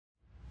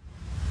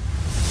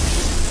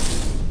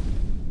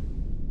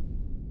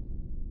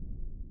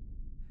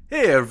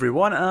Hey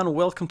everyone, and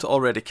welcome to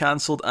Already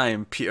Cancelled. I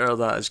am Peter,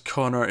 that is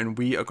Connor, and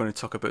we are going to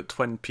talk about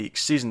Twin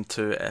Peaks Season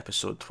 2,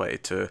 Episode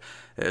 22.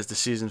 It is the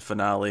season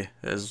finale.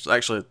 It is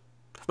actually,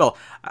 well,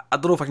 I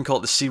don't know if I can call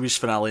it the series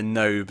finale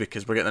now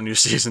because we're getting a new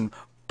season,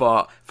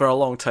 but for a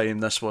long time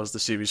this was the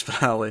series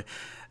finale.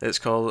 It's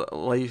called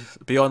Life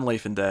Beyond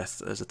Life and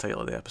Death is the title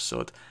of the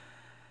episode.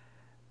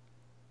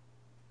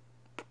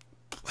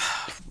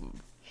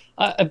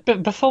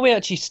 Before we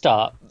actually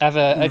start, I have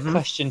a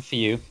question for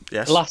you.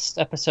 Yes. Last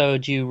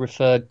episode, you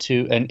referred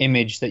to an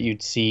image that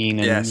you'd seen,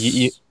 and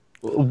Yes.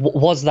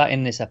 was that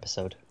in this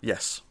episode?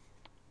 Yes.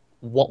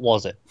 What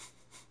was it?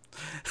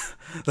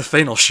 The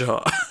final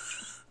shot.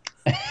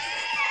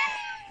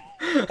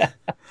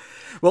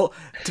 Well,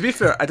 to be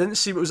fair, I didn't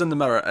see what was in the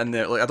mirror, and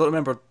I don't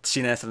remember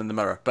seeing anything in the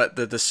mirror. But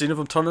the scene of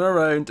him turning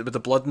around with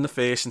the blood in the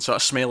face and sort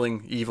of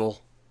smiling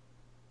evil.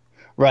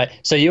 Right,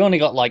 so you only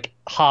got like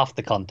half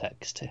the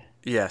context.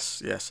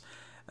 Yes, yes.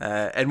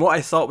 And what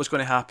I thought was going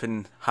to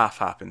happen half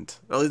happened.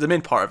 Well, the main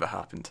part of it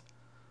happened.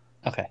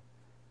 Okay.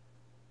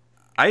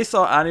 I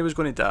thought Annie was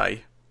going to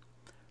die.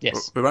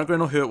 Yes. We weren't going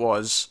to know who it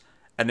was,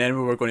 and then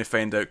we were going to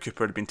find out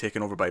Cooper had been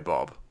taken over by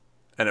Bob,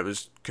 and it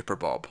was Cooper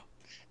Bob.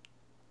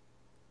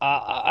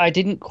 I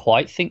didn't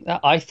quite think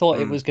that. I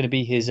thought it was going to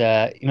be his,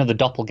 the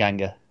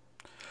doppelganger.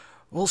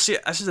 Well, see,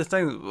 this is the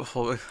thing.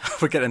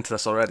 We're getting into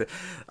this already.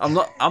 I'm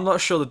not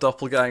sure the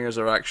doppelgangers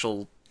are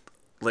actual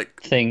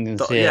like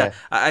Things, yeah.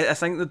 I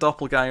think the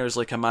doppelganger is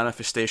like a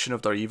manifestation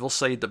of their evil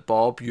side that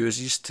Bob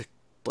uses to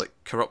like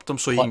corrupt them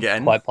so he can get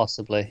in. Quite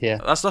possibly, yeah.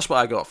 That's what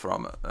I got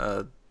from it.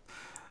 Oh,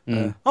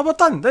 we're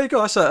done. There you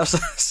go. That's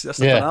it. That's the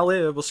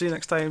finale. We'll see you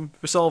next time.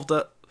 We solved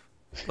it.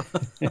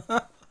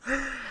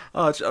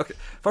 Oh, okay.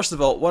 First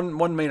of all,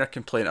 one minor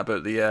complaint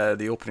about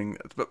the opening.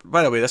 But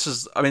by the way, this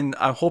is. I mean,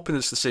 I'm hoping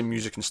it's the same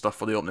music and stuff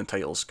for the opening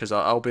titles because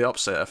I'll be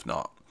upset if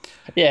not.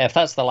 Yeah, if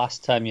that's the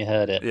last time you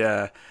heard it.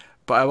 Yeah,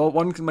 but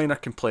one minor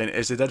complaint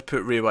is they did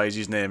put Ray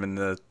Wise's name in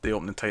the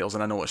opening titles,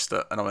 and I noticed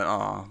it, and I went,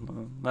 "Oh,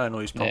 I know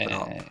he's popping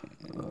up."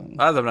 That'd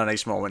have been a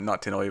nice moment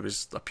not to know he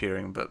was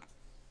appearing, but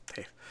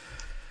hey,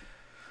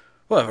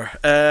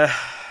 whatever.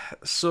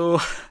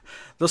 So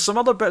there's some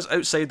other bits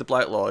outside the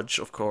Black Lodge,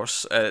 of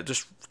course.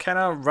 Just kind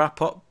of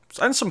wrap up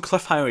in some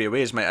cliffhangery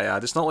ways, might I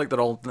add. It's not like they're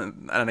all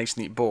in a nice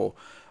neat bow,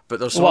 but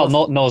there's some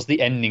Well, knows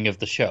the ending of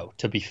the show,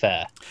 to be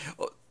fair.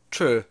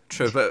 True,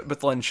 but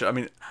with Lynch, I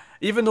mean,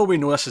 even though we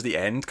know this is the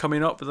end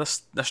coming up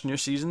with this new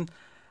season,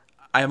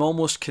 I am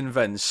almost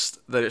convinced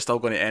that it's still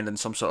going to end in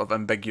some sort of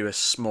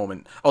ambiguous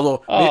moment.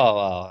 Although,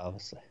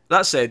 Obviously.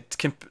 that said,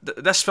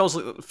 this felt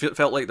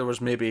like there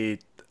was maybe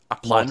a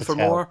plan for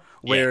more,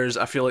 whereas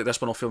I feel like this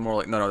one will feel more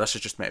like no, this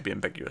is just meant to be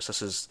ambiguous.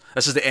 This is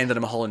the end of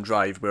the Mulholland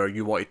Drive where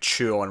you want to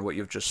chew on what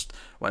you've just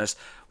witnessed.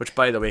 Which,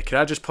 by the way, can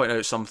I just point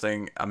out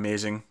something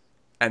amazing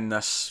in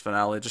this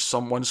finale? Just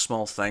one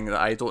small thing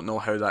that I don't know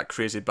how that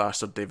crazy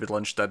bastard David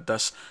Lynch did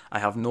this. I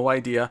have no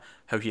idea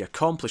how he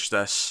accomplished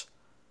this.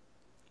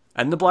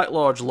 In the Black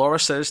Lodge, Laura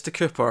says to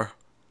Cooper,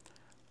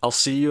 "I'll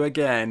see you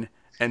again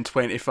in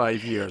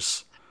 25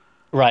 years."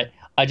 Right.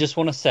 I just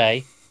want to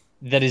say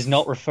that is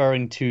not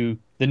referring to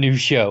the new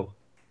show.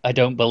 I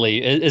don't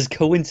believe. As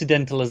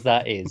coincidental as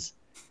that is.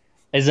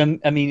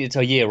 I mean, it's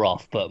a year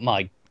off, but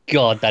my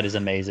God, that is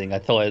amazing. I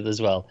thought it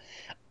as well.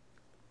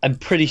 I'm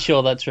pretty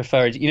sure that's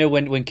referring to,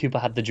 when Cooper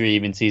had the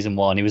dream in season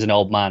 1, he was an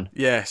old man.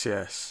 Yes.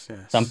 So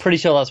I'm pretty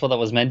sure that's what that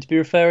was meant to be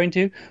referring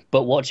to.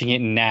 But watching it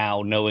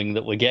now, knowing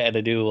that we're getting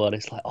a new one,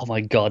 it's like, oh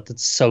my God,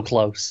 that's so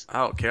close. I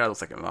don't care. I don't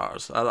think it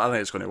matters. I think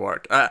it's going to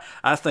work.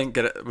 I think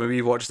when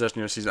we watch this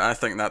new season, I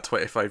think that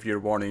 25-year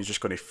warning is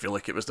just going to feel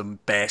like it was the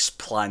best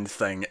planned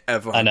thing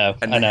ever in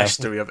the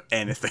history of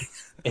anything.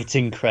 It's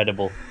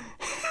incredible.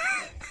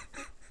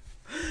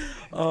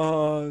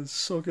 Oh, it's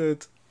so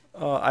good.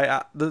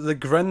 The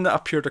grin that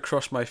appeared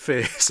across my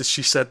face as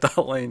she said that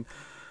line.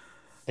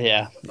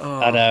 Yeah,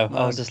 I know. Man.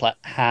 I was just like,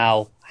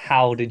 how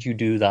did you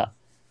do that?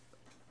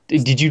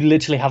 Did you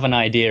literally have an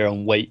idea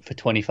and wait for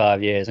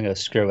 25 years and go,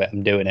 screw it,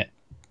 I'm doing it?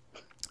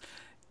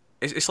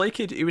 It's like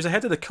he was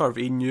ahead of the curve.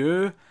 He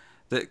knew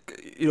that,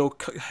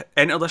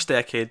 enter this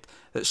decade,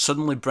 that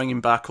suddenly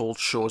bringing back old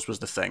shows was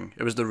the thing.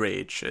 It was the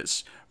rage.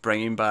 It's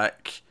bringing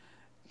back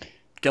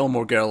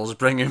Gilmore Girls,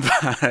 bringing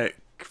back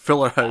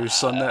Fuller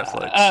House on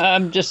Netflix.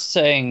 I'm just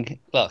saying,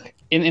 look,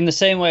 in the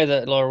same way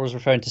that Laura was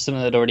referring to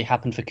something that already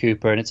happened for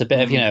Cooper, and it's a bit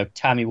of,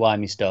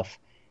 timey-wimey stuff,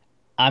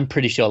 I'm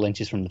pretty sure Lynch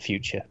is from the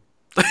future.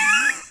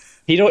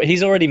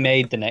 He's already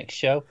made the next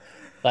show.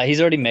 Like,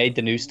 he's already made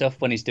the new stuff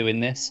when he's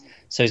doing this.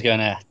 So he's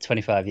going,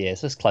 25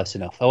 years, that's close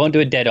enough. I won't do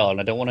it dead on.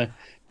 I don't want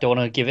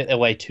to give it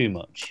away too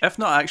much. If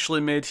not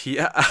actually made,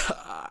 it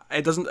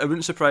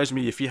wouldn't surprise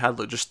me if he had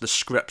just the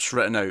scripts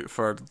written out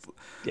for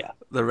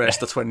the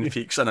rest of Twin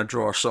Peaks in a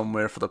drawer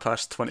somewhere for the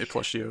past 20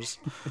 plus years.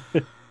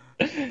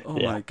 Oh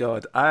my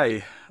God,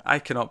 I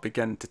cannot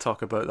begin to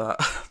talk about that.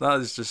 That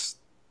is just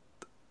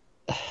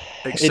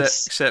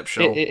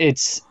exceptional.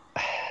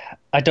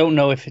 I don't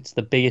know if it's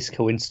the biggest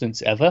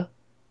coincidence ever.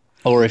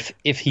 or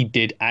if he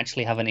did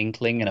actually have an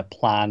inkling and a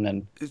plan,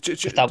 and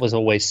if that was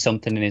always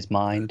something in his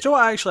mind. Do you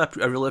know what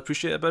I really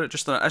appreciate about it?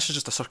 This is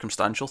just a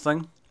circumstantial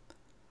thing.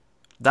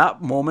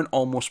 That moment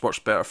almost works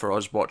better for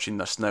us watching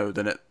this now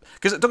than it.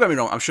 Because don't get me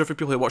wrong, I'm sure for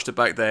people who watched it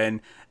back then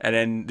and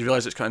then they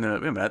realise it's kind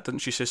of, wait a minute, didn't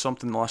she say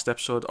something in the last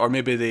episode? Or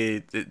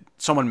maybe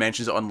someone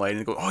mentions it online and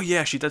they go, oh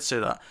yeah, she did say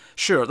that.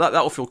 Sure,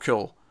 that'll feel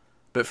cool.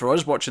 But for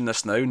us watching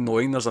this now,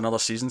 knowing there's another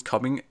season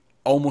coming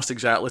almost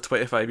exactly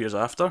 25 years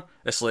after,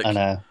 it's like, I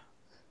know.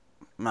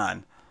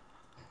 Man.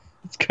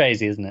 It's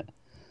crazy, isn't it?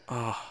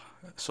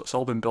 So it's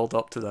all been built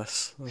up to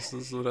this. This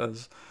is what it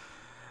is.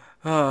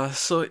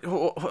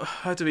 So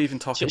how do we even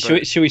talk about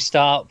it? Should we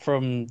start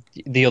from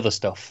the other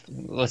stuff?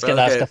 Let's get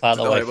that stuff out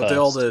of the way we'll first. do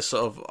all the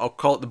sort of, I'll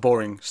call it the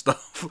boring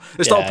stuff.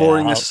 It's not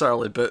boring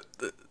necessarily, but...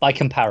 By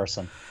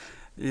comparison.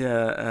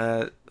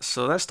 Yeah,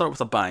 so let's start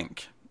with a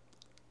bank.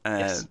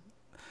 Yes.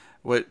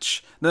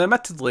 Which, now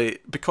admittedly,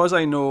 because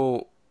I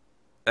know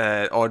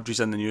Audrey's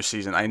in the new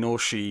season, I know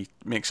she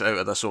makes it out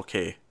of this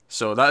okay.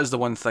 So that is the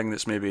one thing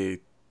that's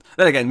maybe...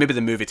 Then again, maybe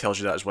the movie tells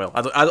you that as well.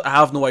 I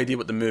have no idea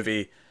what the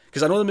movie...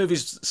 Because I know the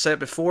movie's set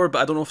before, but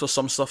I don't know if there's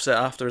some stuff set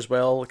after as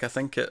well. Like, I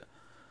think it...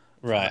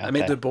 Right, okay. I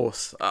may do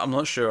both. I'm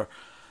not sure.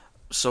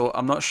 So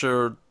I'm not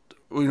sure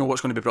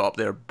what's going to be brought up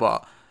there,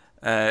 but...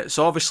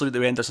 so obviously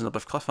they end this in a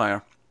bit of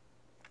cliffhanger.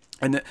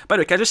 And by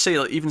the way, can I just say,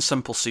 like, even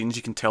simple scenes,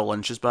 you can tell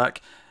Lynch is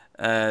back.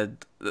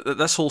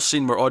 This whole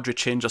scene where Audrey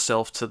changed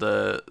herself to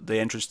the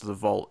entrance to the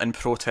vault in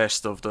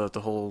protest of the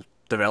whole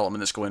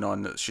development that's going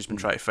on that she's been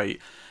trying to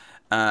fight.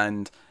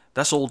 And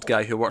this old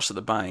guy who works at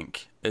the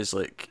bank is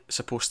like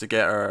supposed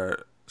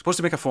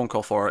to make a phone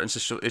call for her and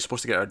is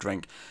supposed to get her a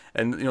drink.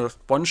 And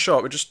one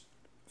shot we just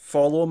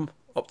follow him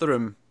up the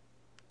room.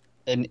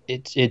 And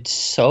it's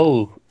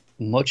so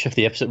much of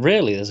the episode.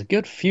 Really, there's a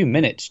good few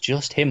minutes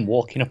just him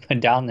walking up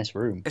and down this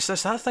room. It's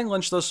that thing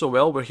Lynch does so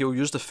well where he'll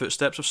use the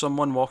footsteps of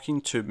someone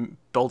walking to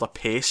build a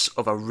pace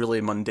of a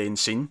really mundane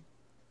scene.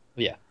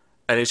 Yeah.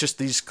 And it's just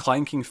these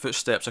clanking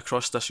footsteps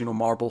across this,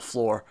 marble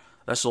floor.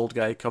 This old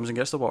guy comes and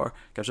gets the water,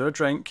 gives her a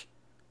drink,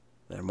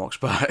 then walks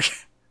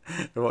back.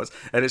 And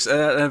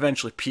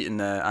eventually Pete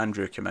and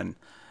Andrew come in.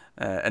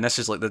 And this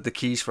is like the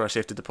keys for a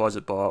safety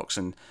deposit box.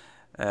 And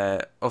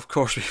of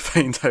course we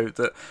find out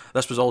that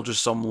this was all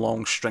just some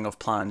long string of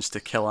plans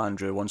to kill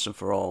Andrew once and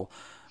for all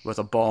with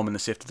a bomb in the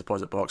safety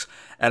deposit box.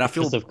 And of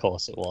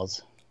course it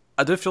was.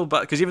 I do feel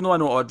bad, because even though I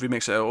know Audrey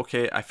makes it out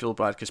okay, I feel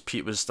bad because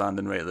Pete was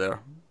standing right there.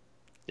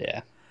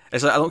 Yeah.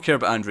 It's like, I don't care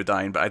about Andrew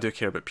dying, but I do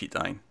care about Pete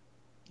dying.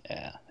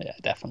 Yeah,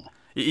 definitely.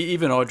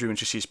 Even Audrey, when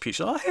she sees Pete,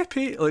 she's like, oh, hey,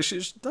 Pete. Like,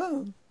 she's...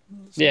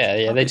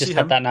 they just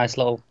had that nice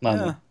little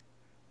moment. Yeah.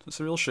 It's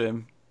a real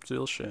shame.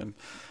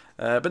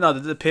 But no,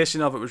 the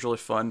pacing of it was really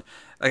fun.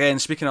 Again,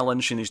 speaking of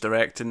Lynch and he's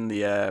directing,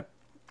 the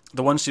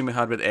one scene we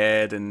had with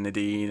Ed and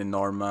Nadine and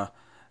Norma,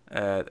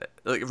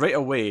 like right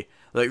away,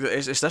 like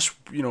it's this,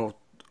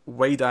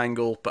 wide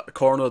angle, but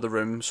corner of the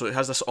room, so it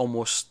has this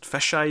almost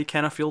fisheye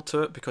kind of feel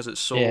to it because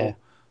it's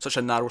such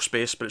a narrow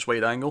space, but it's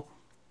wide angle.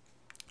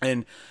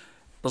 And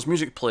there's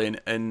music playing,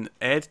 and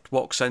Ed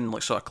walks in,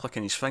 like, sort of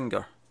clicking his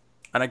finger.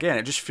 And again,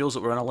 it just feels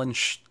like we're in a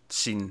Lynch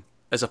scene,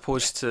 as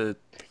opposed to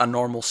a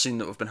normal scene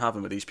that we've been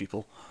having with these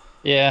people.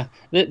 Yeah,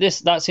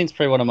 that seems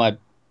probably one of my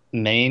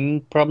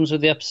main problems with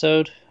the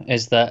episode,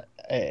 is that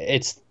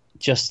it's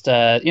just,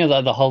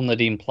 the whole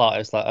Nadine plot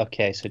is like,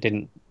 okay, so it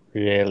didn't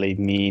really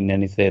mean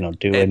anything or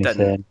do anything.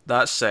 Didn't.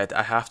 That said,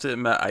 I have to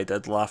admit, I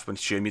did laugh when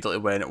she immediately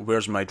went,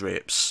 "Where's my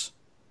drapes?"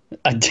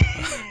 I did.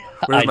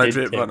 Where's my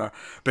drape runner?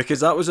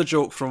 Because that was a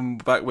joke from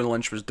back when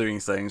Lynch was doing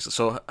things.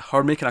 So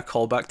her making a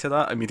callback to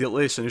that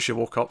immediately as soon as she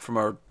woke up from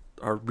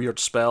her weird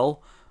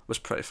spell was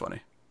pretty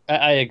funny.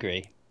 I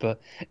agree, but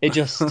it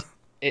just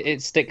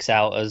it sticks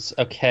out as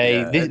okay.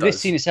 Yeah, this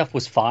scene itself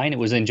was fine. It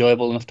was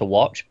enjoyable enough to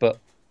watch, but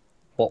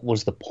what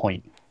was the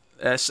point?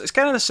 It's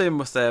kind of the same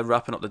with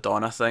wrapping up the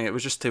Donna thing. It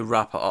was just to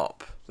wrap it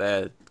up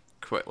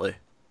quickly.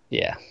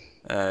 Yeah.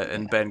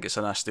 And Ben gets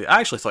a nasty...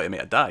 I actually thought he might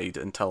have died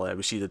until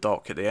we see the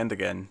doc at the end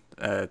again.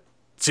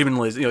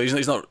 Seemingly,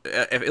 he's not...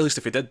 at least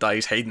if he did die,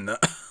 he's hiding it.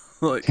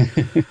 Like,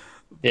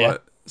 yeah.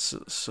 But,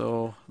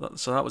 so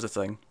that was the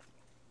thing.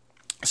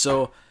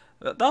 So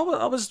that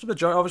was the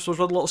majority. Obviously,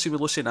 there was a little scene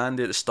with Lucy and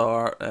Andy at the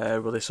start,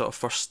 where they sort of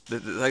first... I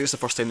think it's the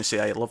first time they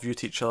say, "I love you"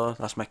 to each other.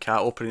 That's my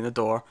cat opening the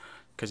door,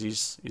 because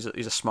he's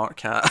a smart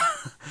cat.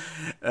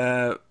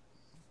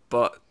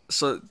 But,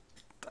 so...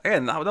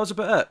 Again, that was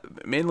about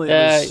it. Mainly,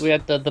 we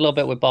had the little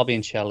bit with Bobby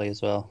and Shelley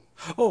as well.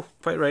 Oh,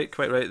 quite right.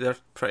 They're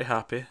pretty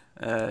happy.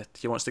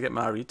 He wants to get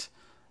married.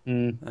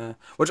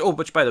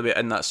 Which, by the way,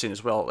 in that scene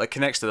as well, it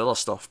connects to the other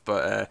stuff.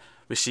 But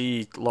we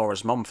see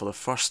Laura's mum for the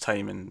first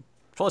time in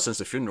probably since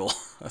the funeral,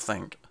 I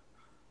think.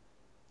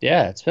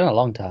 Yeah, it's been a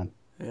long time.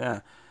 Yeah,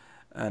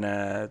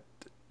 and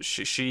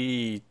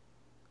she.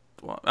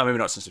 Well, maybe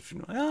not since the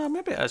funeral. Yeah,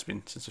 maybe it has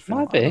been since the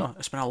funeral. Might be.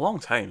 It's been a long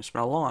time. It's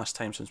been a long ass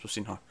time since we've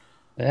seen her.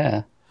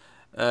 Yeah.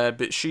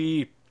 But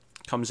she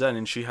comes in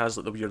and she has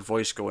like the weird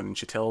voice going, and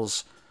she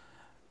tells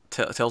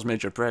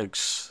Major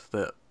Briggs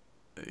that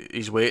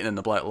he's waiting in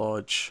the Black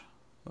Lodge.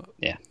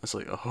 Yeah. It's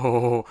like,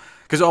 oh,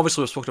 because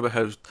obviously we've spoken about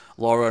how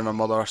Laura and her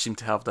mother seem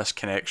to have this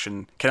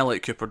connection, kind of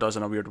like Cooper does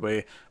in a weird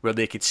way, where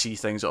they could see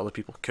things that other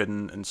people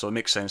couldn't, and so it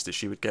makes sense that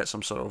she would get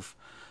some sort of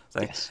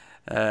thing. Yes.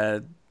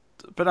 Uh,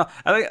 but no,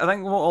 I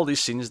think what all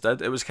these scenes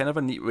did, it was kind of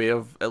a neat way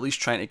of at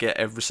least trying to get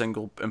every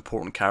single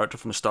important character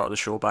from the start of the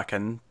show back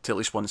in to at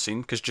least one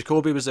scene. Because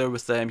Jacoby was there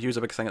with them, he was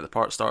a big thing at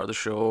the start of the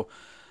show,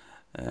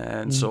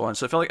 and so on.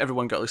 So I feel like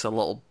everyone got at least a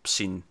little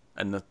scene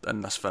in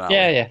this finale.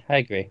 Yeah, I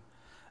agree.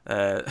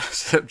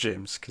 Except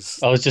James,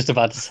 because I was just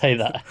about to say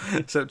that.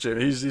 except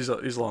James, he's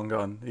long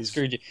gone.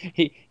 Scrooge,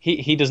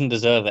 he doesn't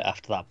deserve it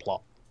after that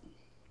plot.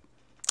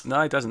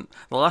 No, he doesn't.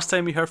 The last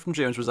time we heard from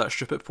James was that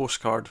stupid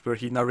postcard where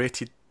he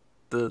narrated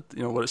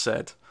what it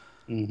said,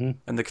 and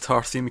the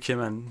guitar theme came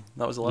in.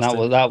 That was the last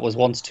time. That was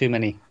once too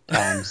many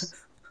times.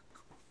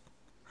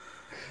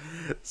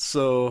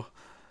 So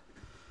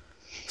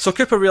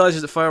Cooper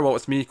realizes that Firewalk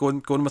with Me,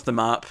 going with the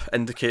map,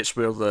 indicates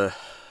where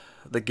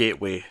the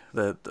gateway,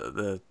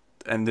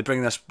 and they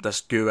bring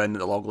this goo in that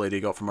the log lady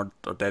got from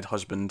her dead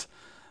husband,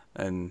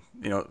 and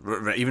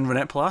even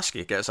Renette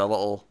Pulaski gets a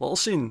little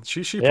scene.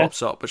 She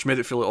pops up, which made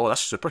it feel like, oh,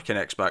 this super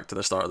connects back to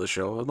the start of the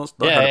show. I've not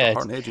heard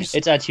about her in ages.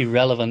 It's actually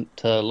relevant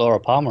to Laura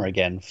Palmer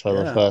again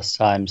for the first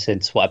time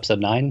since episode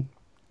 9.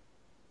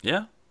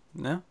 Yeah.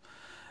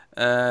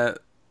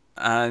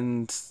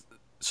 And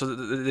so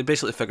they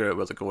basically figure out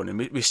where they're going, and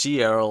we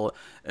see Earl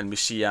and we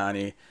see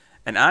Annie.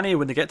 And Annie,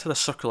 when they get to the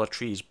circle of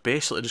trees,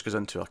 basically just goes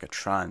into like a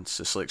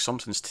trance. It's like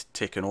something's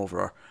taken over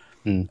her.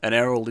 And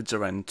Earl leads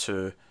her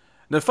into...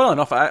 Now, funnily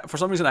enough, for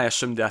some reason I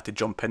assumed they had to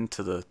jump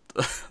into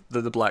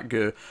the black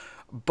goo.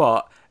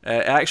 But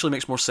it actually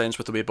makes more sense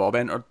with the way Bob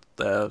entered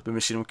when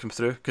we seen him come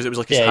through. Because it was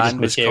like his hand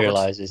was covered. Yeah, it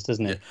just materialises,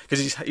 doesn't it?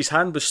 Because his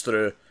hand was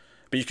through,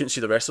 but you couldn't see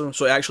the rest of him.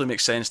 So it actually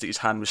makes sense that his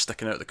hand was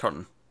sticking out of the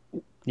curtain.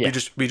 Yeah.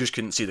 We just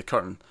couldn't see the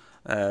curtain.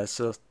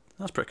 So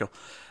that's pretty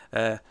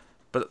cool.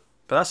 But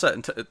that's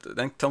it.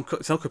 Until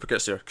Cooper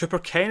gets there. Cooper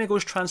kind of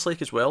goes trance-like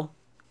as well,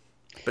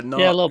 but not.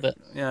 Yeah, a little bit.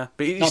 Yeah,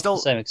 but he's not still to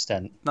the same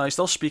extent. No, he's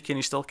still speaking.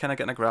 He's still kind of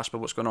getting a grasp of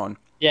what's going on.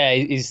 Yeah,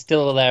 he's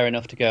still there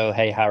enough to go,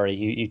 "Hey,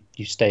 Harry,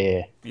 you stay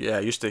here." Yeah,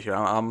 you stay here.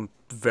 I'm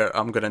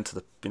going into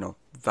the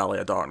Valley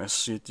of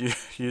Darkness.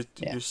 You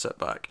sit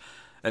back,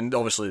 and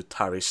obviously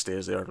Harry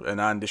stays there, and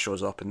Andy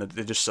shows up, and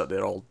they just sit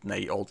there all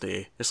night, all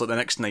day. It's like the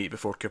next night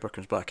before Cooper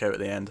comes back out at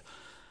the end.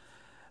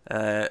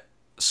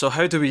 So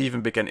how do we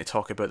even begin to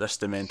talk about this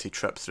demented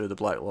trip through the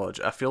Black Lodge?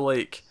 I feel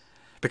like,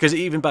 because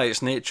even by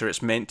its nature,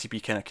 it's meant to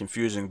be kind of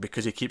confusing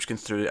because he keeps going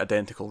through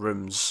identical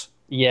rooms.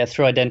 Yeah,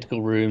 through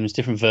identical rooms,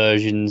 different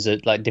versions,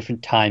 at like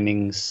different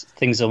timings.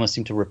 Things almost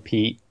seem to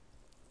repeat.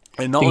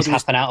 And things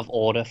happen out of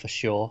order for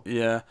sure.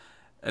 Yeah,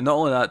 and not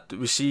only that,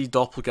 we see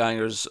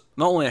doppelgangers.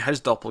 Not only his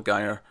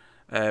doppelganger,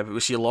 but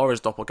we see Laura's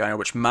doppelganger,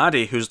 which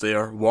Maddie, who's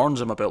there,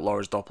 warns him about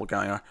Laura's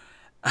doppelganger.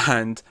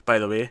 And, by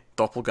the way,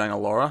 doppelganger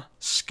Laura,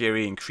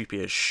 scary and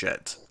creepy as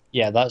shit.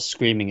 Yeah, that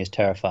screaming is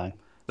terrifying.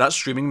 That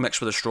screaming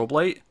mixed with a strobe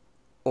light,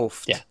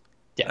 oofed.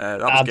 Yeah,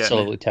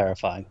 absolutely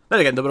terrifying. Then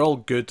again, they were all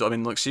good. I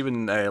mean, like, see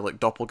when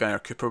doppelganger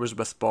Cooper was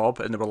with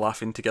Bob and they were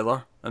laughing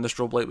together and the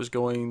strobe light was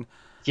going.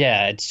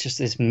 Yeah, it's just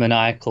this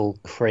maniacal,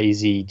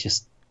 crazy,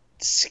 just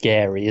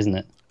scary, isn't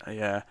it?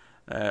 Yeah.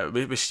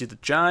 We see the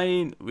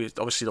giant, we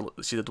obviously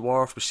see the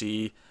dwarf, we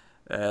see...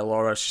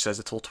 Laura, she says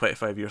the whole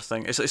 25-year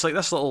thing. It's like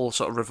this little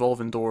sort of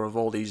revolving door of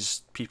all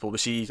these people. We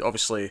see,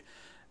 obviously...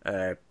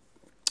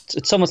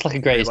 it's almost like a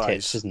greatest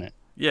hits, isn't it?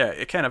 Yeah,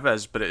 it kind of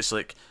is, but it's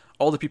like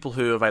all the people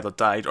who have either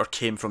died or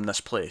came from this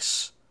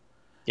place.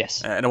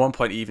 Yes. And at one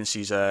point he even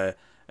sees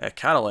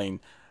Caroline,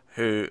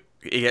 who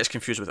he gets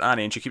confused with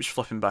Annie, and she keeps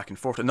flipping back and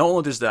forth. And not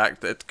only does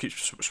it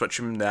keeps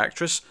switching the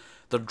actress,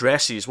 their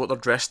dresses, what they're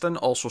dressed in,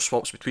 also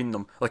swaps between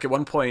them. Like at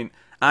one point,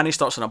 Annie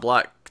starts in a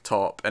black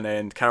top, and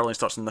then Caroline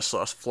starts in this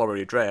sort of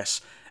flowery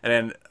dress, and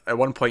then at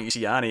one point you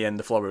see Annie in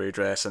the flowery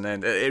dress, and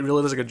then it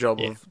really does a good job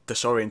of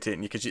disorientating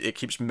you because it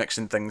keeps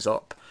mixing things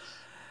up.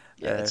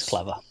 Yeah, it's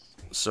clever.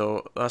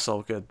 So that's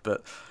all good,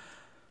 but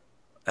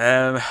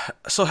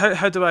so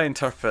how do I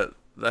interpret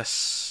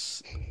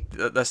this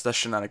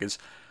shenanigans?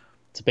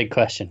 It's a big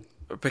question.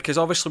 Because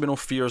obviously we know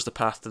fear is the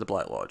path to the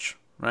Black Lodge,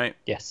 right?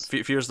 Yes.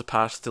 Fear is the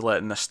path to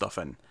letting this stuff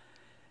in.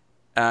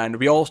 And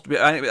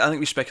I think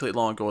we speculated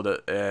long ago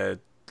that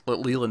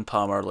Leland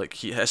Palmer, like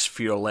his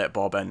fear let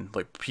Bob in.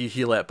 Like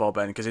he let Bob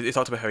in because he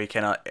talked about how he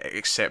kind of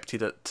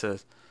accepted it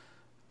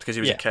because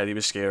he was a kid, he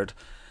was scared.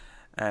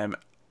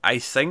 I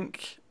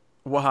think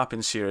what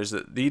happens here is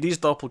that these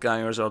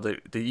doppelgangers are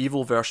the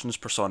evil versions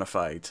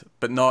personified,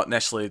 but not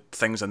necessarily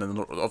things of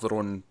their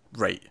own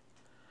right.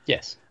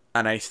 Yes.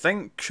 And I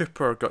think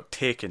Cooper got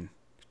taken.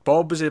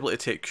 Bob was able to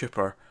take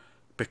Cooper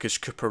because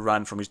Cooper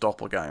ran from his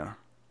doppelganger.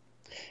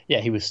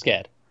 Yeah, he was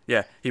scared.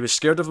 Yeah, he was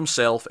scared of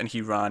himself and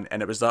he ran,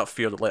 and it was that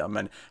fear that let him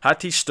in.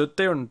 Had he stood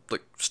there and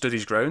stood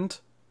his ground,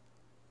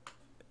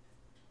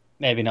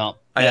 maybe not.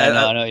 I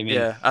know what you mean.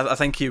 Yeah, I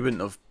think he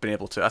wouldn't have been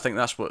able to. I think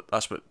that's what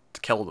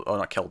killed, or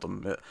not killed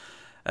him.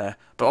 But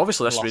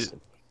obviously so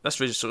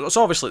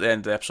obviously at the end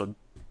of the episode,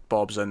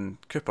 Bob's in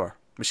Cooper.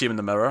 We see him in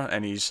the mirror,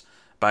 and he's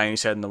banging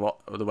his head in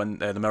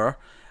the mirror.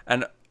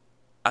 And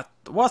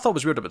what I thought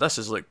was weird about this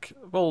is like,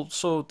 well,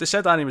 so they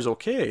said Annie was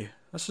okay.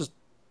 This is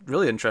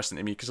really interesting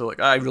to me because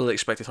like I really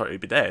expected her to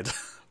be dead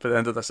by the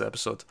end of this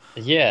episode.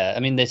 Yeah, I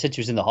mean, they said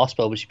she was in the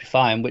hospital, but she'd be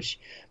fine. But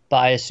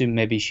I assume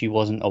maybe she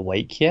wasn't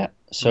awake yet,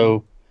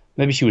 so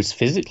maybe she was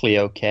physically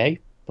okay.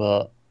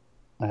 But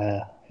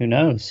who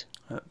knows?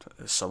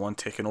 Is someone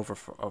taking over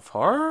of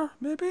her?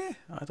 Maybe,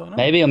 I don't know.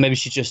 Maybe, or maybe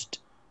she's just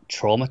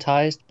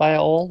traumatized by it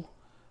all.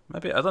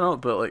 Maybe, I don't know,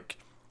 but like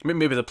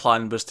maybe the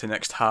plan was to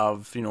next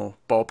have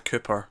Bob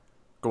Cooper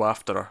go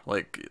after her.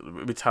 Like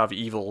we'd have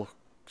evil,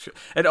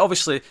 and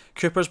obviously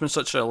Cooper's been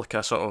such a like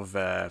a sort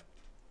of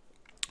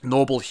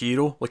noble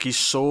hero. Like he's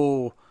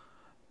so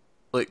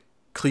like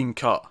clean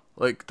cut.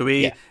 Like the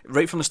way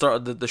right from the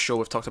start of the show,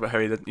 we've talked about how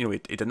he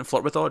didn't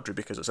flirt with Audrey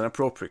because it's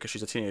inappropriate because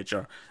she's a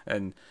teenager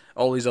and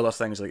all these other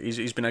things. Like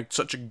he's been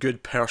such a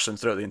good person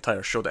throughout the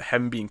entire show that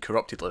him being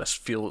corrupted like this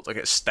feels like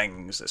it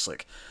stings. It's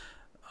like,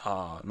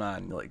 oh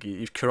man, like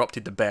you've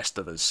corrupted the best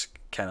of us,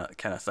 kind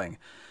of thing.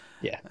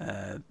 Yeah.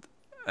 But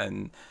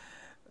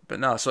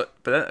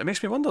it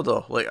makes me wonder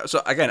though. Like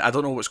so again, I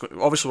don't know what's going.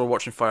 Obviously, we're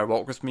watching Fire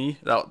Walk with Me.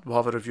 That we'll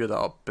have a review of that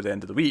up by the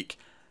end of the week.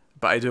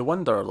 But I do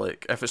wonder,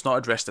 like, if it's not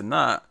addressed in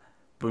that.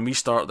 When we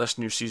start this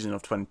new season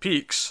of Twin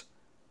Peaks,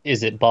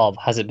 is it Bob?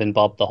 Has it been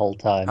Bob the whole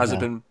time? Has it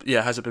been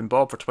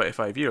Bob for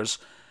 25 years?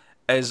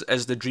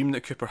 Is the dream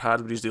that Cooper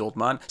had when he's the old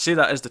man? Say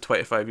that is the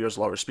 25 years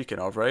Laura's speaking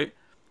of, right?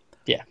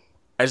 Yeah.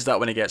 Is that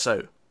when he gets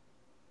out?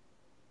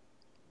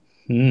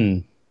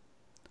 So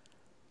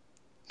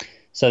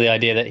the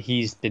idea that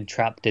he's been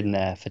trapped in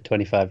there for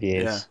 25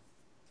 years.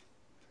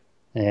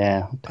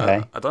 Yeah.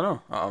 Okay. I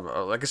don't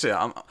know. Like I say,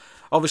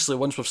 obviously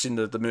once we've seen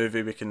the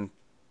movie, we can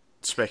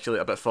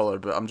speculate a bit further,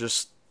 but I'm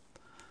just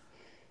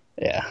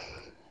there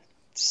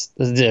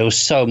was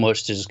so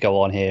much to just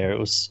go on here. It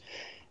was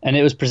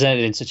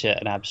presented in such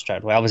an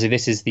abstract way. Obviously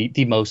this is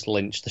the most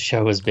Lynch the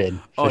show has been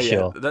for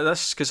sure.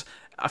 That's because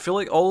I feel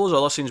like all those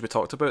other scenes we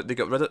talked about, they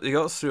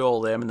got through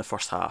all them in the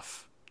first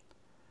half.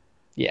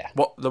 There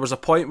was a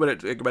point where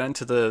it went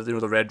into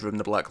the Red Room,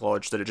 the Black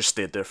Lodge, that it just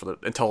stayed there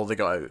until they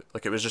got out.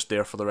 Like it was just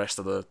there for the rest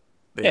of the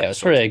episode. It was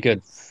probably a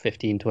good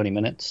 15-20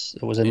 minutes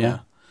it was in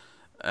there.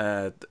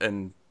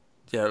 And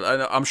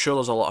yeah, I'm sure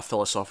there's a lot of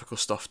philosophical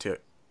stuff to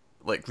it,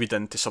 like read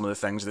into some of the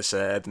things they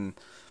said and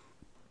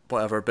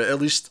whatever. But at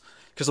least,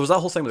 because there was that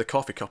whole thing with the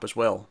coffee cup as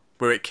well,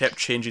 where it kept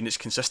changing its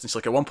consistency.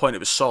 Like at one point it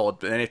was solid,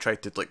 but then he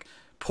tried to like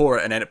pour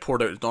it, and then it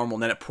poured out as normal,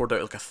 and then it poured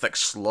out like a thick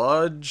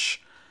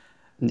sludge.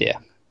 Yeah.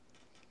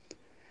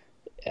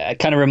 It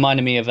kind of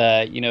reminded me of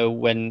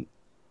when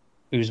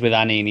he was with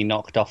Annie and he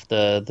knocked off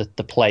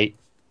the plate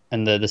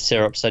and the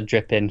syrup started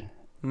dripping.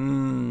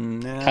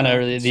 Kind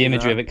of the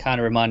imagery of it kind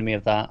of reminded me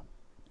of that.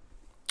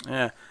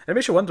 Yeah, it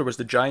makes you wonder, was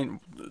the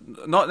giant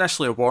not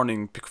necessarily a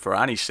warning for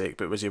Annie's sake,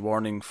 but was he a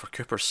warning for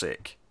Cooper's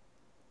sake?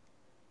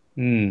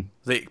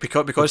 Like,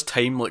 because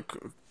time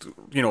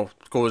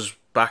goes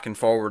back and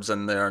forwards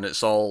in there and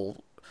it's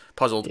all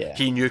puzzled.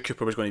 He knew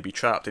Cooper was going to be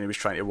trapped and he was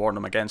trying to warn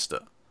him against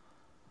it.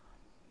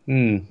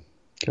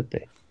 Could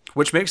be.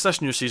 Which makes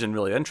this new season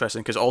really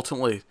interesting because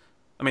ultimately,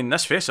 I mean,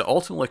 let's face it,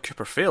 ultimately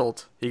Cooper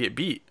failed. He get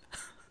beat.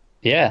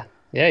 Yeah,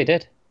 he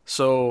did.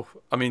 So,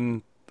 I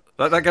mean,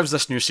 that gives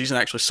this new season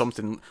actually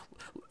something,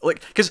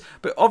 like,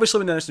 but obviously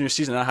when this new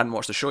season, I hadn't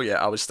watched the show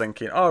yet, I was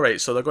thinking, alright,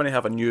 so they're going to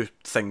have a new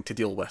thing to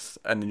deal with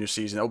in the new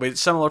season. It'll be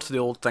similar to the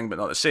old thing, but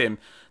not the same.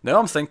 Now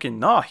I'm thinking,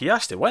 nah, he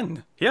has to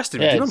win. He has to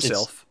redeem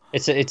himself.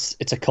 It's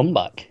a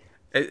comeback.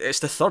 It's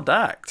the third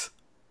act.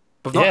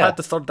 We've not had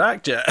the third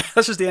act yet.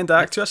 This is the end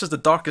of Act 2. This is the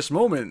darkest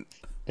moment.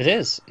 It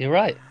is. You're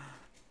right.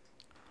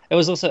 It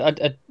was also.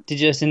 Did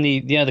you just in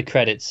the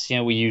credits?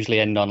 We usually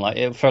end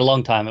on for a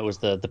long time. It was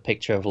the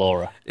picture of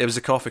Laura. It was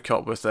a coffee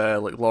cup with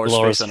like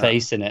Laura's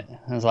face in it.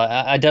 I was like,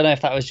 I don't know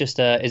if that was just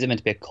is it meant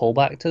to be a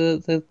callback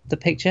to the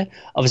picture?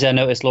 Obviously, I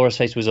noticed Laura's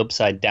face was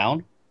upside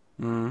down.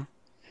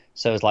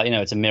 So it's like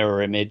it's a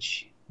mirror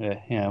image.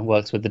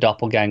 Works with the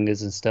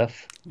doppelgangers and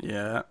stuff.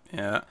 Yeah.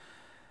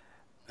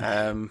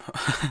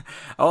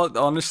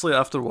 Honestly,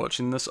 after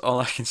watching this, all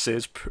I can say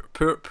is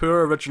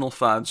poor original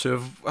fans who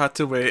have had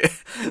to wait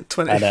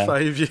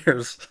 25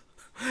 years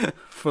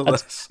for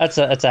this. That's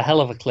a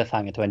hell of a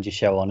cliffhanger to end your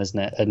show on, isn't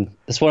it? And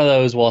it's one of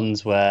those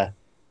ones where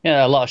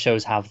a lot of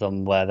shows have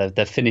them where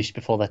they're finished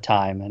before their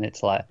time, and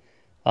it's like,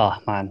 oh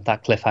man,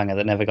 that cliffhanger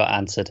that never got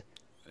answered.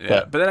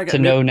 Yeah, but then again, to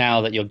know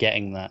now that you're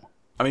getting that.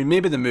 I mean,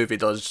 maybe the movie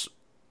does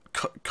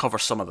cover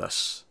some of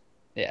this.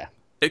 Yeah,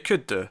 it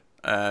could do.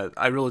 I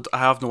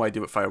have no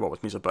idea what Fire Walk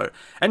with Me is about.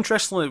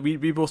 Interestingly,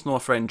 we both know a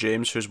friend,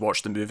 James, who's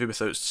watched the movie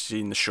without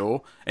seeing the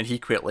show, and he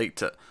quite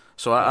liked it.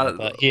 So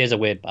but he is a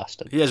weird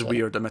bastard. He is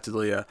weird,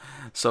 admittedly, yeah.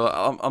 So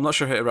I'm not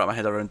sure how to wrap my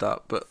head around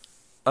that, but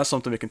that's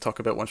something we can talk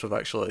about once we've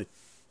actually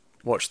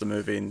watched the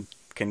movie and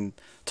can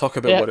talk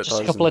about what it does.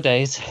 Just a couple of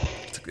days.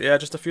 Yeah,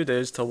 just a few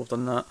days till we've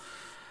done that.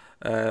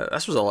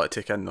 This was a lot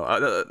to take in,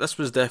 though. This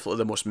was definitely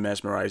the most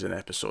mesmerising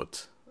episode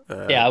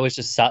Yeah, I was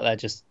just sat there,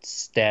 just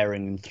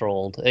staring,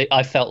 enthralled.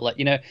 I felt like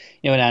when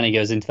Annie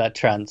goes into that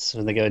trance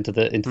when they go into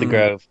the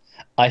grove.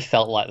 I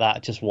felt like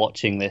that just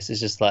watching this. It's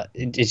just like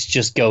it's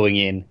just going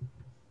in.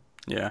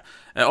 Yeah,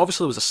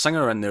 obviously there was a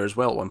singer in there as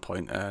well at one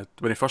point.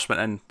 When he first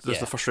went in, this was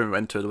the first room we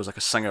went into. There was like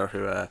a singer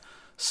who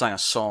sang a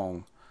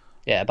song.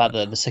 Yeah, about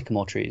the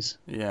sycamore trees.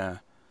 Yeah,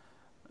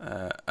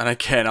 and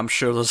again, I'm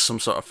sure there's some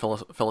sort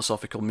of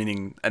philosophical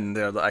meaning in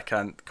there that I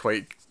can't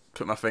quite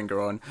put my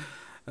finger on.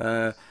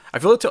 I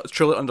feel like to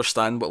truly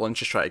understand what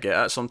Lynch is trying to get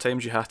at,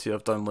 sometimes you have to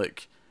have done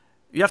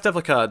you have to have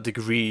like a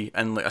degree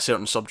in like a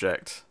certain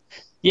subject.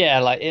 Yeah,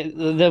 like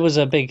there was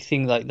a big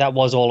thing like that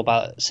was all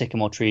about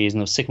sycamore trees, and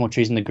there was sycamore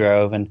trees in the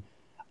grove, and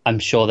I'm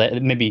sure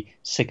that maybe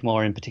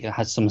sycamore in particular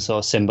has some sort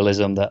of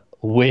symbolism that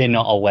we're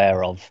not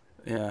aware of.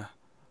 Yeah.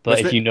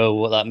 But if you know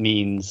what that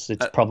means,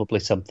 it's probably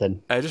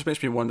something. It just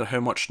makes me wonder how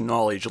much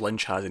knowledge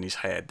Lynch has in his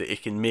head that he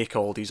can make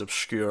all these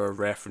obscure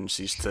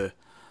references to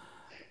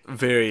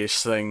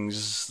various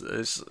things.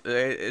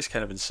 It's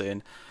kind of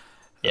insane.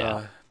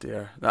 Yeah.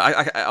 Dear.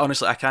 I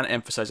honestly I can't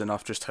emphasize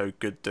enough just how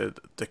good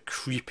the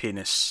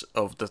creepiness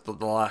of the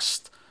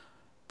last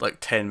like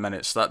 10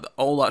 minutes. That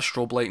all that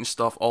strobe light and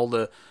stuff, all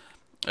the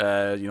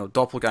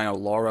doppelganger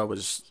Laura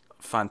was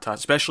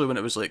fantastic, especially when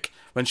it was like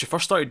when she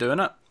first started doing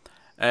it.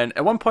 And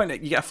at one point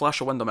you get a flash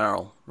of Wyndham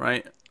Earl,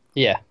 right?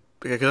 Yeah.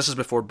 Because this is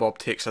before Bob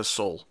takes his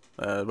soul.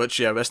 Which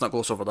let's not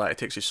gloss over that. He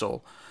takes his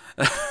soul.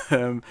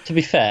 To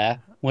be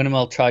fair, Wyndham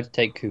Earl tried to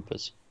take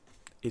Cooper's.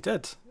 He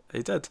did.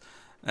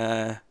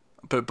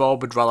 But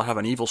Bob would rather have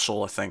an evil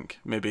soul, I think.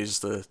 Maybe is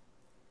the...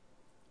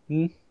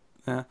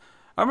 Yeah.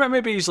 I mean,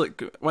 maybe he's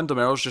like... Wyndham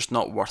Earl's just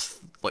not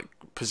worth like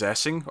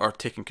possessing or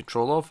taking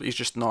control of. He's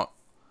just not...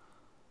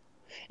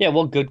 Yeah,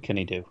 what good can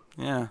he do?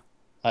 Yeah.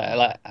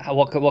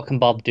 What can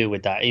Bob do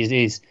with that?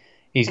 He's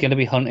going to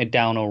be hunted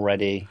down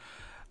already.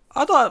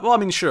 Well, I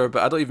mean, sure,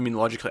 but I don't even mean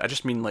logically. I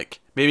just mean,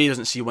 like, maybe he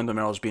doesn't see Wyndham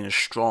Earl as being as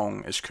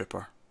strong as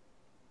Cooper.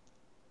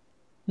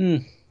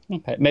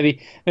 Okay. Maybe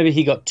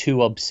he got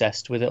too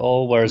obsessed with it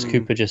all, whereas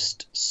Cooper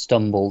just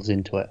stumbles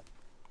into it.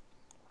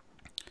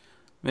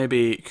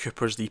 Maybe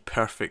Cooper's the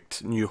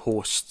perfect new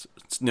host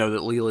now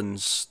that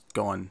Leland's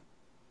gone.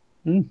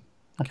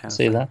 I can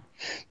see that.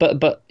 But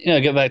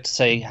go back to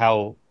say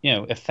how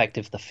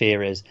effective the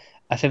fear is.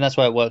 I think that's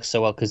why it works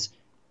so well, because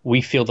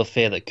we feel the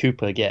fear that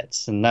Cooper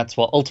gets, and that's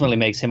what ultimately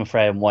makes him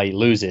afraid and why he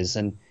loses.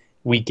 And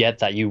we get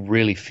that. You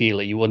really feel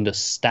it. You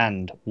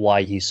understand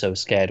why he's so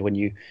scared when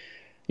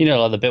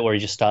like the bit where he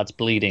just starts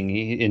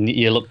bleeding, and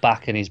you look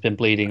back and he's been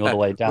bleeding all the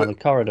way down the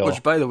corridor.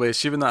 Which, by the way,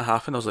 see when that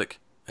happened, I was like,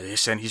 are they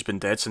saying he's been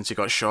dead since he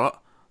got shot?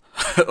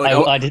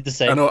 I did the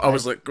same. I know. I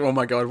was like, oh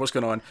my god, what's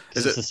going on?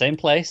 Is it the same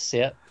place?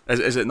 Yeah.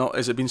 Is it not?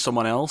 Has it been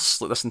someone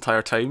else like this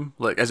entire time?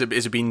 Like, is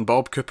it been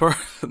Bob Cooper?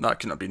 That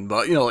couldn't have been.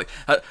 But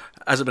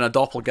has it been a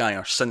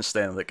doppelganger since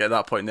then? Like at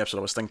that point in the episode,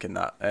 I was thinking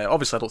that.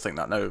 Obviously, I don't think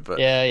that now. But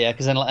yeah,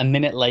 because then like a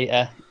minute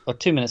later or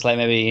 2 minutes later,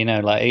 maybe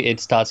like it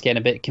starts getting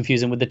a bit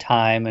confusing with the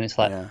time, and it's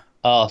like,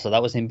 oh, so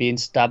that was him being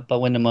stabbed by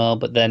Wyndham Earl,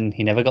 but then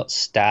he never got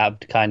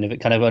stabbed. It kind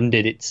of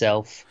undid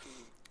itself.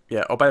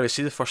 Yeah. Oh, by the way,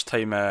 see the first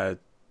time.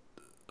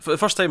 For the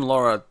first time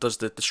Laura does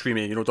the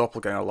screaming,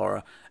 doppelganger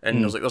Laura,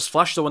 and there's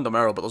flashes of Wyndham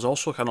Earl, but there's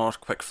also another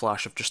quick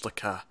flash of just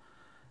like I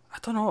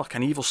don't know, like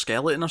an evil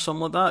skeleton or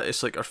something like that.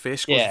 It's like her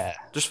face goes,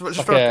 it's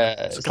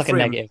like a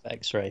negative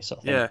X-ray sort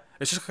of thing. Yeah,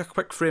 it's just like a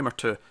quick frame or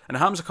two, and it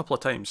happens a couple of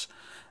times.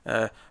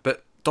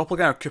 But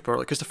doppelganger Cooper,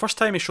 because the first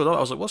time he showed up,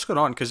 I was like, what's going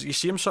on? Because you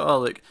see him sort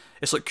of like,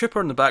 it's like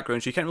Cooper in the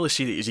background, so you can't really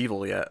see that he's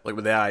evil yet, like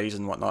with the eyes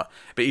and whatnot.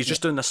 But he's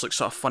just doing this like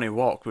sort of funny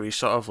walk where he's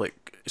sort of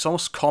like, it's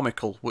almost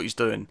comical what he's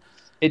doing.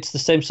 It's the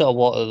same sort of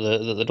water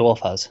that the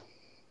dwarf has.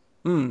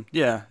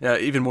 Yeah,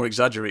 even more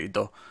exaggerated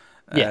though.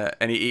 Yeah.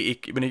 And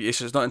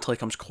it's not until he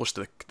comes close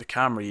to the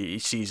camera you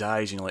see his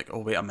eyes and you're like, oh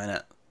wait a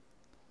minute.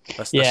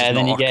 This and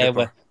then you get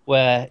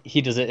where he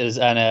does it as,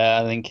 and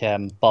I think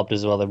Bob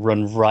does as well. They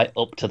run right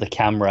up to the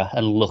camera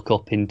and look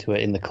up into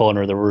it in the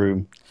corner of the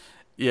room.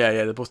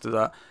 Yeah, they both do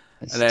that.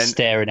 It's and then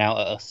staring out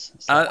at us.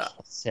 It's like,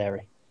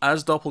 scary.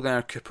 As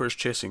doppelganger Cooper is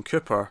chasing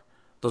Cooper,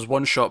 there's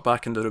one shot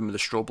back in the room with the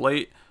strobe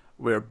light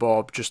where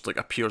Bob just like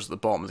appears at the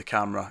bottom of the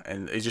camera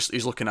and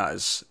he's looking at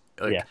us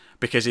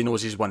because he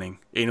knows he's winning.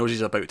 He knows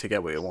he's about to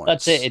get what he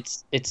wants. That's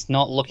it. It's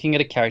not looking at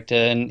a character,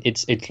 and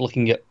it's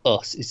looking at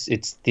us.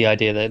 It's the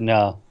idea that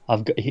no,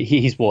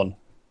 he's won.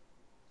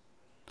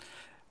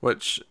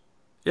 Which,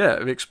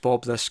 it makes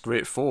Bob this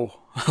great foe.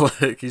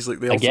 Like he's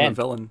like the ultimate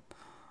villain.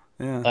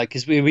 Yeah. Like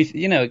because we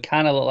it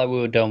kind of looked like we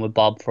were done with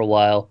Bob for a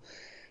while,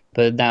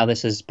 but now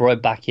this has brought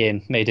it back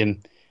in, made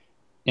him,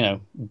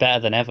 better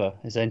than ever,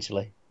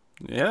 essentially.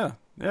 Yeah,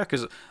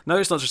 because now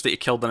it's not just that he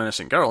killed an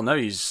innocent girl. Now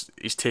he's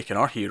taken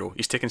our hero.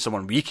 He's taken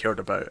someone we cared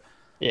about.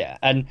 Yeah,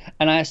 and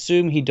I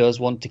assume he does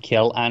want to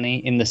kill Annie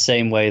in the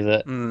same way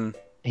that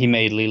he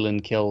made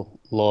Leland kill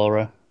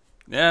Laura.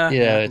 Yeah,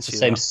 it's the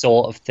same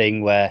sort of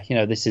thing where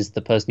this is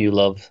the person you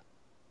love.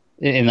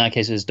 In that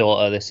case, his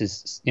daughter. This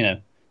is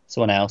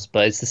someone else,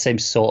 but it's the same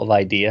sort of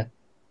idea.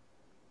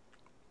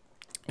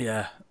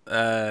 Yeah.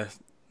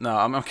 No,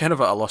 I'm kind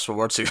of at a loss for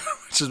words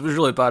which is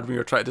really bad when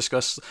you're trying to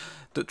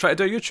try to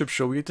do a YouTube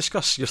show where you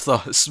discuss your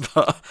thoughts,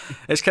 but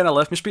it's kind of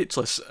left me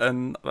speechless,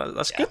 and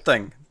that's a good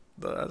thing.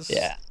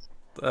 Yeah.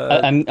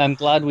 I'm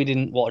glad we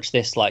didn't watch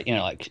this like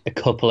a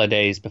couple of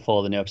days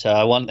before the new episode.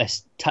 I want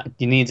this.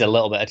 You needs a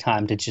little bit of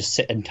time to just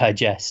sit and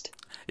digest.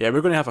 Yeah,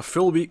 we're going to have a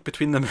full week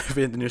between the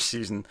movie and the new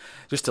season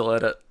just to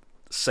let it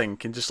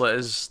sink and just let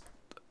us.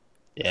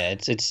 Yeah,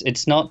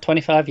 it's not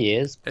 25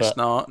 years. But it's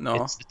not.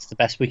 No, it's the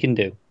best we can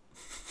do.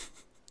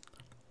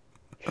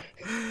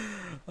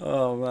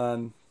 Oh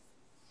man.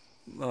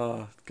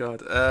 Oh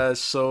god.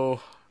 So.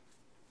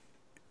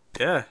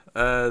 Yeah,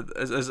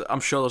 as I'm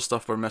sure there's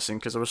stuff we're missing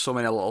because there were so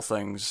many little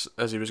things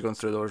as he was going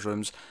through those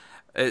rooms.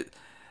 And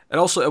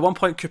also at one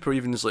point Cooper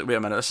even is like, wait a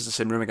minute, this is the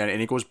same room again,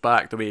 and he goes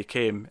back the way he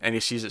came, and he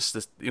sees it's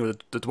the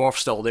dwarf's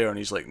still there, and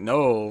he's like,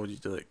 no,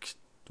 like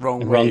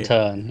wrong way, wrong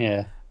turn,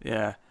 yeah.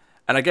 Yeah,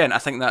 and again, I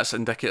think that's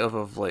indicative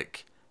of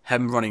like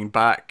him running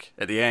back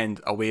at the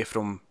end away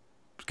from,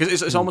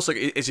 because it's almost like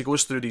as he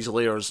goes through these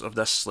layers of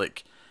this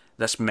like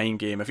this mind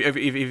game. If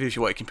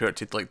you want to compare it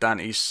to like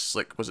Dante's,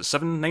 like, was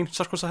it 9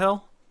 circles of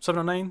hell? 7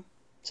 or 9?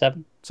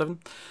 7.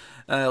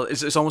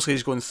 It's almost like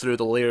he's going through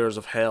the layers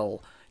of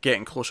hell,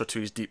 getting closer to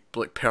his deep,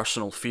 like,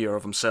 personal fear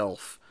of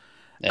himself.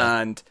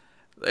 Yeah. And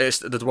it's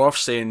the dwarf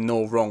saying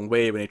no, wrong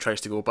way when he tries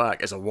to go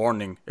back is a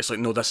warning. It's like,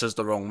 no, this is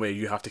the wrong way.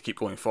 You have to keep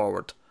going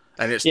forward.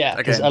 And it's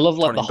because I love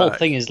like the whole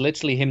thing is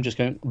literally him just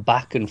going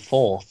back and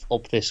forth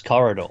up this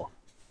corridor,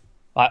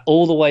 like,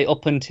 all the way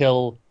up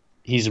until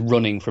he's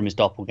running from his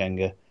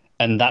doppelganger.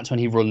 And that's when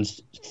he runs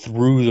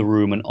through the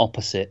room and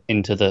opposite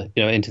into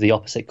the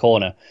opposite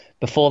corner.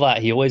 Before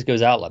that, he always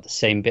goes out like the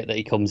same bit that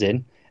he comes in,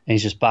 and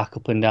he's just back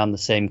up and down the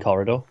same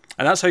corridor.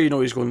 And that's how you know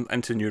he's going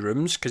into new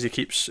rooms, because he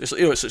keeps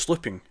it's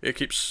looping. It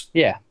keeps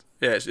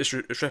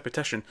it's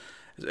repetition.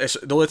 It's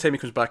the only time he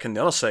comes back in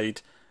the other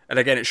side, and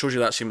again it shows you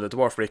that scene with the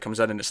dwarf where he comes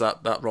in and it's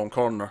that wrong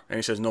corner, and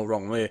he says no,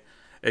 wrong way.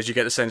 Is you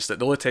get the sense that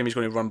the only time he's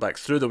going to run back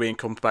through the way and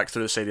come back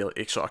through the side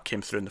he sort of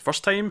came through in the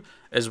first time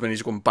is when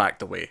he's going back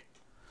the way.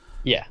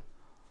 Yeah.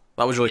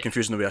 That was really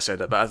confusing the way I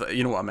said it, but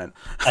you know what I meant.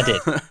 I did,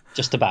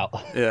 just about.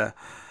 Yeah.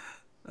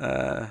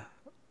 But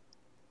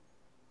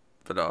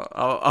no,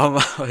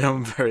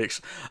 I'm very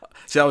excited.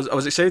 See, I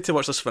was excited to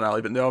watch this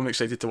finale, but now I'm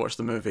excited to watch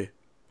the movie.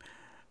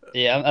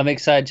 Yeah, I'm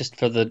excited just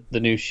for the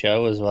new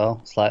show as well.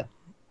 It's like,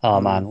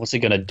 oh man, what's he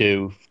gonna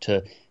do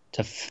to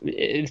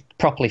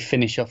properly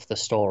finish off the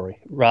story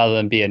rather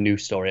than be a new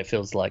story? It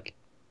feels like.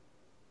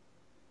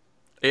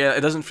 Yeah,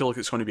 it doesn't feel like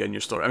it's going to be a new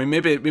story. I mean,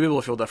 maybe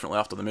we'll feel differently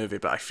after the movie,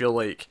 but I feel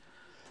like.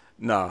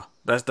 No,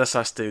 this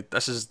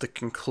is the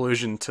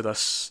conclusion to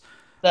this.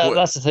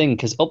 That's the thing,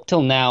 because up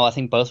till now, I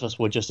think both of us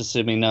were just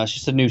assuming, no, it's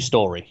just a new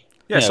story.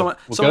 Yeah,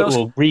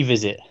 we'll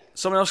revisit.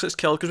 Someone else gets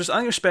killed, because I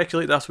think we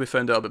speculated after we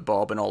found out about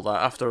Bob and all that,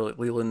 after like,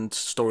 Leland's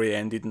story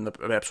ended in the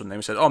episode, and then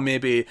we said, oh,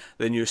 maybe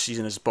the new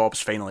season is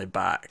Bob's finally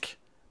back.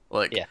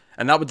 Like, yeah.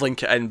 And that would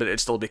link it in, but it'd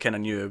still be kind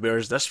of new,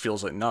 whereas this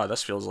feels like, no,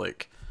 this feels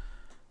like...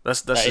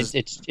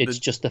 It's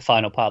just the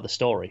final part of the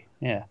story,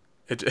 yeah.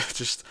 It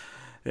just...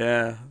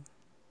 Yeah...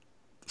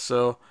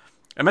 So,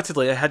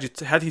 admittedly, had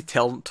he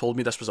told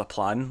me this was a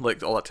plan,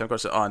 like all that time, I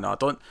said, "Oh no,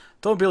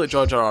 don't be like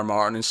George R.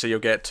 Martin and say you'll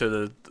get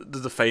to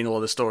the final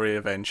of the story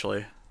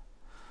eventually."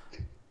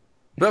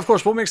 But of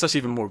course, what makes this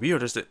even more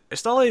weird is that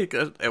it's not like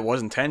it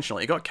was intentional.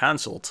 It got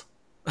cancelled.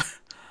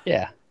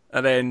 Yeah.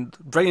 And then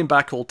bringing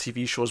back old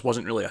TV shows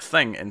wasn't really a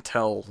thing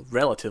until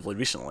relatively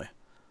recently.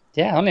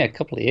 Yeah, only a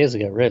couple of years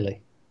ago,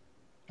 really.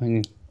 I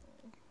mean.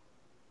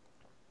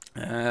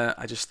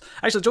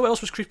 Actually, Joe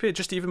else was creepy.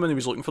 Just even when he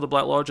was looking for the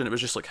Black Lodge, and it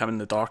was just like him in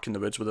the dark in the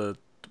woods with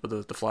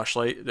the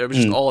flashlight. It was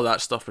just all of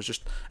that stuff was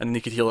just, and then you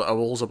could hear the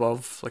owls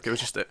above. Like it was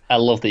just. I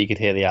love that you could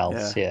hear the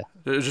owls. Yeah.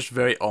 It was just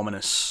very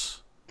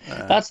ominous.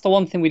 That's the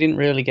one thing we didn't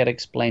really get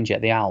explained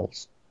yet. The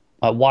owls.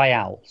 Why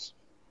owls?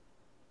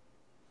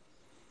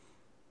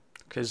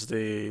 Because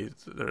they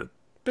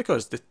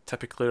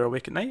typically are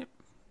awake at night.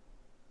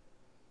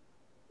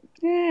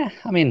 Yeah,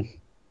 I mean.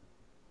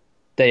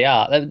 They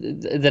are.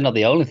 They're not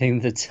the only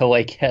thing that's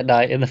awake at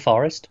night in the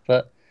forest,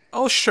 but...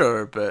 Oh,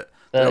 sure, but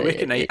they're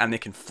awake at night and they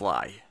can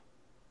fly.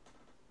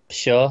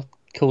 Sure.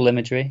 Cool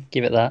imagery.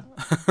 Give it that.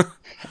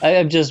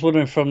 I'm just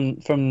wondering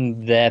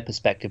from their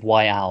perspective,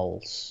 why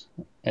owls?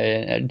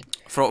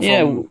 From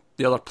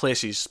the other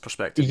places'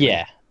 perspective?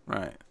 Yeah.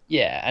 Right.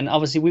 Yeah, and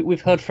obviously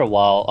we've heard for a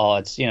while, oh,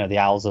 it's, the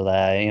owls are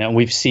there.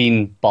 We've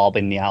seen Bob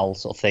in the owl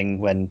sort of thing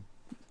when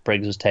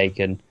Briggs was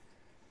taken.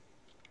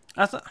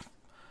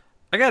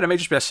 Again, it may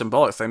just be a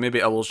symbolic thing.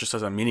 Maybe owls just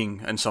has a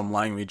meaning in some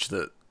language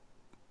that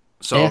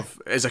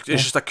it's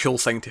just a cool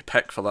thing to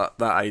pick for that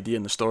idea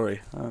in the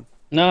story.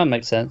 No, it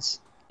makes sense.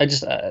 I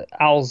just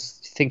owls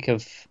think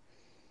of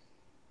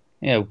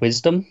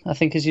wisdom. I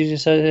think is usually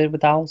associated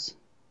with owls.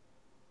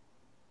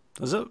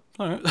 Is it?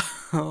 All right.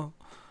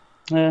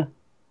 Yeah.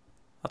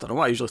 I don't know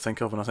what I usually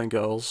think of when I think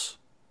of owls.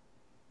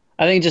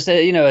 I think just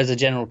as a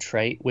general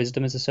trait,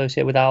 wisdom is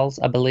associated with owls,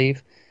 I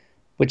believe,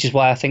 which is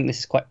why I think this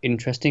is quite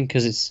interesting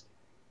because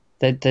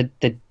they're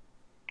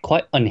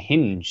quite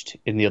unhinged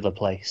in the other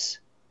place.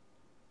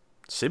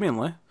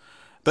 Seemingly.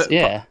 But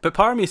yeah. but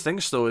part of me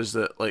thinks though is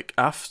that like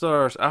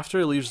after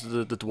he leaves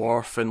the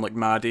dwarf and like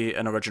Maddie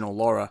and original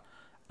Laura,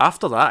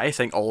 after that I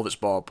think all of it's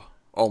Bob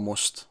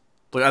almost.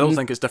 Like I don't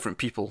think it's different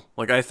people.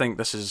 Like I think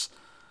this is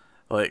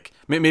like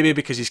maybe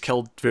because he's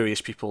killed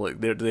various people,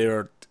 like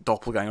their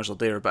doppelgangers are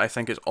there, but I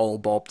think it's all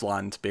Bob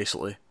land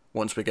basically.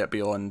 Once we get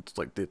beyond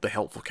like the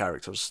helpful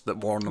characters that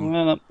warn them,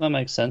 Well, that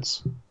makes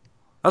sense.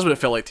 that's what it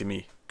felt like to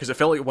me. Because it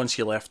felt like once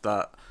he left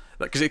that,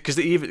 because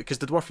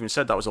the dwarf even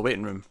said that was a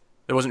waiting room.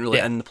 It wasn't really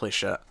in the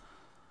place yet.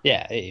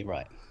 Yeah,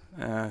 right.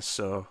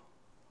 So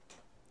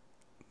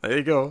there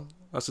you go.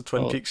 That's the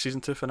Twin Peaks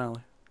season 2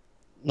 finale.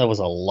 There was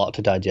a lot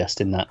to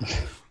digest in that.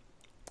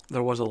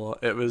 There was a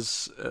lot. It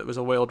was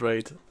a wild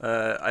ride.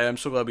 I am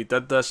so glad we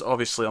did this.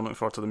 Obviously, I'm looking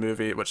forward to the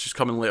movie, which is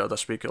coming later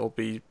this week. It'll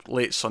be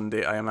late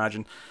Sunday, I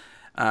imagine.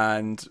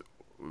 And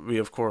we,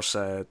 of course,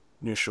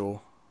 new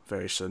show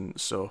very soon.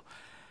 So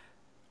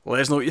let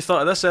us know what you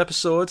thought of this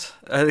episode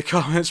in the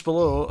comments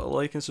below.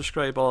 Like and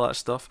subscribe, all that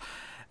stuff.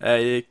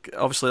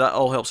 Obviously, that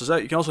all helps us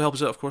out. You can also help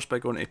us out, of course, by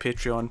going to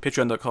Patreon,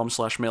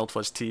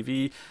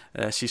 patreon.com/MailedFuzzTV.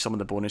 See some of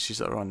the bonuses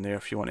that are on there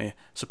if you want to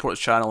support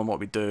the channel and what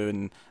we do.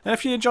 And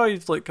if you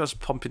enjoyed like us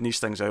pumping these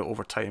things out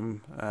over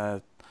time,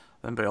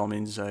 then by all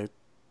means, go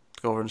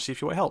over and see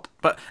if you want to help.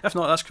 But if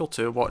not, that's cool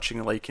too.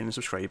 Watching, liking, and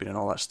subscribing and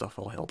all that stuff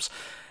all helps.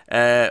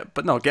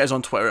 But no, get us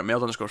on Twitter at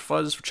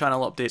mailed_fuzz for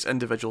channel updates.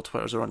 Individual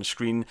Twitters are on the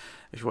screen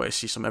if you want to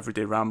see some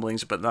everyday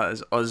ramblings. But that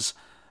is us.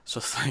 So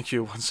thank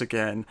you once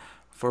again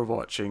for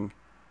watching.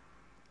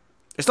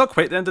 It's not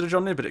quite the end of the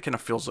journey, but it kind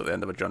of feels like the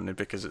end of a journey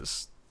because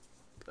it's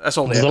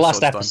all the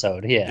last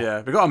episode. Yeah.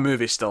 Yeah, we got a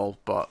movie still,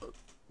 but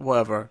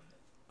whatever.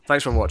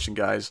 Thanks for watching,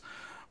 guys.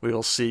 We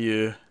will see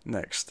you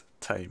next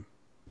time.